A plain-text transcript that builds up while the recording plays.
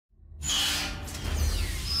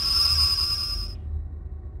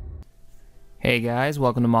Hey guys,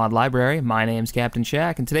 welcome to Mod Library. My name's Captain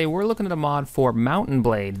Shaq, and today we're looking at a mod for Mountain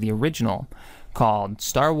Blade, the original, called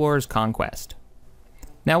Star Wars Conquest.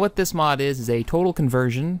 Now what this mod is a total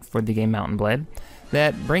conversion for the game Mountain Blade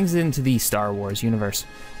that brings it into the Star Wars universe.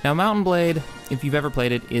 Now Mountain Blade, if you've ever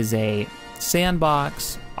played it, is a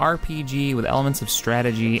sandbox RPG with elements of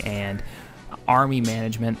strategy and army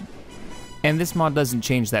management. And this mod doesn't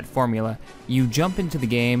change that formula. You jump into the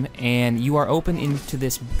game and you are open into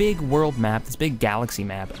this big world map, this big galaxy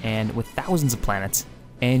map, and with thousands of planets,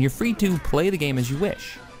 and you're free to play the game as you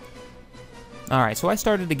wish. Alright, so I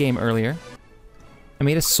started the game earlier. I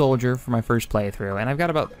made a soldier for my first playthrough, and I've got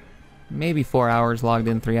about maybe 4 hours logged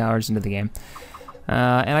in, 3 hours into the game.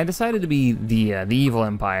 And I decided to be the evil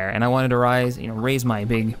empire, and I wanted to raise my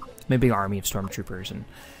big army of stormtroopers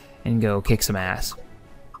and go kick some ass.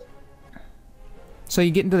 So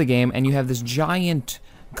you get into the game, and you have this giant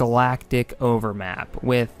galactic overmap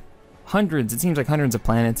with hundreds, it seems like hundreds of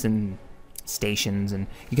planets and stations, and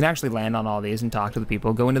you can actually land on all these and talk to the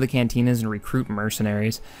people, go into the cantinas and recruit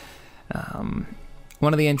mercenaries.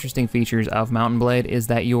 One of the interesting features of Mountain Blade is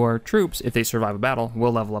that your troops, if they survive a battle,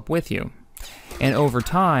 will level up with you. And over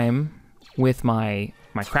time, with my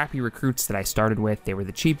crappy recruits that I started with, they were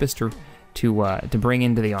the cheapest to bring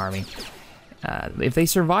into the army. If they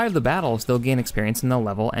survive the battles, they'll gain experience and they'll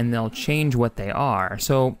level, and they'll change what they are.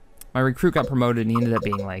 So my recruit got promoted, and he ended up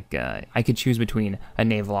being like, I could choose between a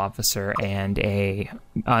naval officer and an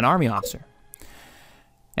army officer.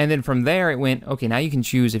 And then from there it went, okay, now you can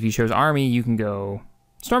choose, if you chose army, you can go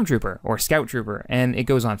stormtrooper or scout trooper, and it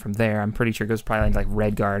goes on from there. I'm pretty sure it goes probably like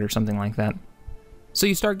Red Guard or something like that. So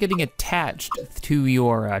you start getting attached to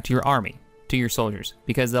your army, to your soldiers,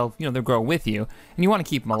 because they'll grow with you, and you want to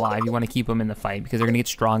keep them alive. You want to keep them in the fight because they're going to get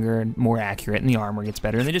stronger and more accurate, and the armor gets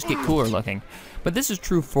better, and they just get cooler looking. But this is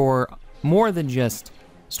true for more than just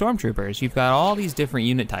stormtroopers. You've got all these different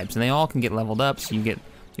unit types, and they all can get leveled up. So you get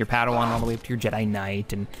your Padawan all the way up to your Jedi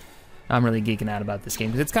Knight, and I'm really geeking out about this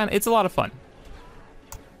game because it's a lot of fun.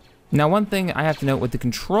 Now, one thing I have to note with the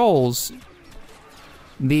controls,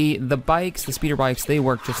 the bikes, the speeder bikes, they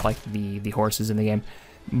work just like the horses in the game,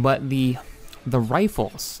 but the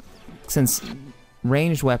rifles, since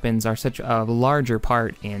ranged weapons are such a larger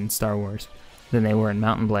part in Star Wars than they were in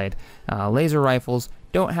Mountain Blade, laser rifles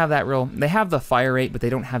don't have that they have the fire rate, but they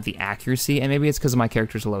don't have the accuracy, and maybe it's because of my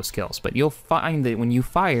character's low skills, but you'll find that when you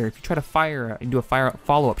fire, if you try to do a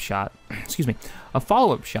follow-up shot, excuse me, a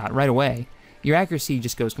follow-up shot right away, your accuracy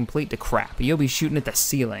just goes complete to crap. You'll be shooting at the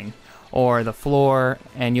ceiling or the floor,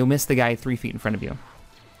 and you'll miss the guy 3 feet in front of you.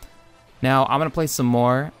 Now, I'm going to play some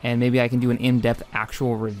more, and maybe I can do an in-depth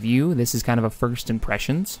actual review. This is kind of a first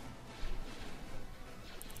impressions.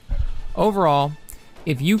 Overall,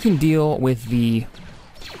 if you can deal with the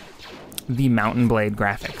Mountain Blade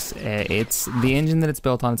graphics, it's the engine that it's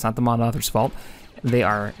built on. It's not the mod author's fault. They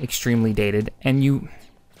are extremely dated, and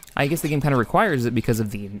I guess the game kind of requires it because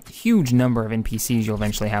of the huge number of NPCs you'll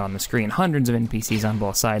eventually have on the screen. Hundreds of NPCs on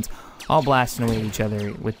both sides, all blasting away at each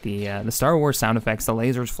other with the Star Wars sound effects, the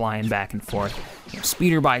lasers flying back and forth,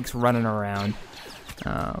 speeder bikes running around,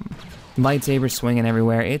 lightsabers swinging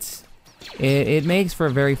everywhere. It makes for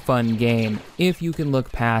a very fun game if you can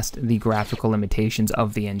look past the graphical limitations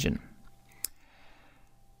of the engine.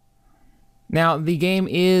 Now, the game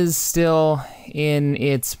is still in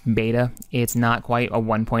its beta. It's not quite a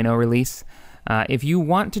 1.0 release. If you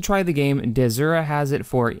want to try the game, Desura has it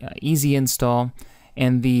for easy install,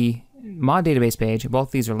 and the mod database page,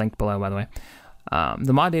 both these are linked below, by the way.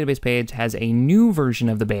 The mod database page has a new version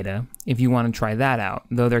of the beta if you want to try that out,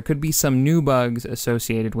 though there could be some new bugs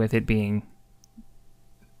associated with it being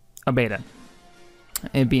a beta,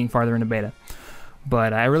 and being farther into beta.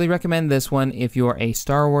 But I really recommend this one if you're a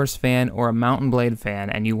Star Wars fan or a Mountain Blade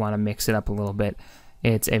fan and you want to mix it up a little bit.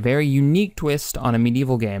 It's a very unique twist on a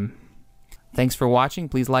medieval game. Thanks for watching.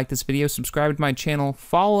 Please like this video, subscribe to my channel,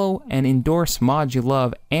 follow and endorse mods you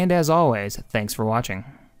love, and as always, thanks for watching.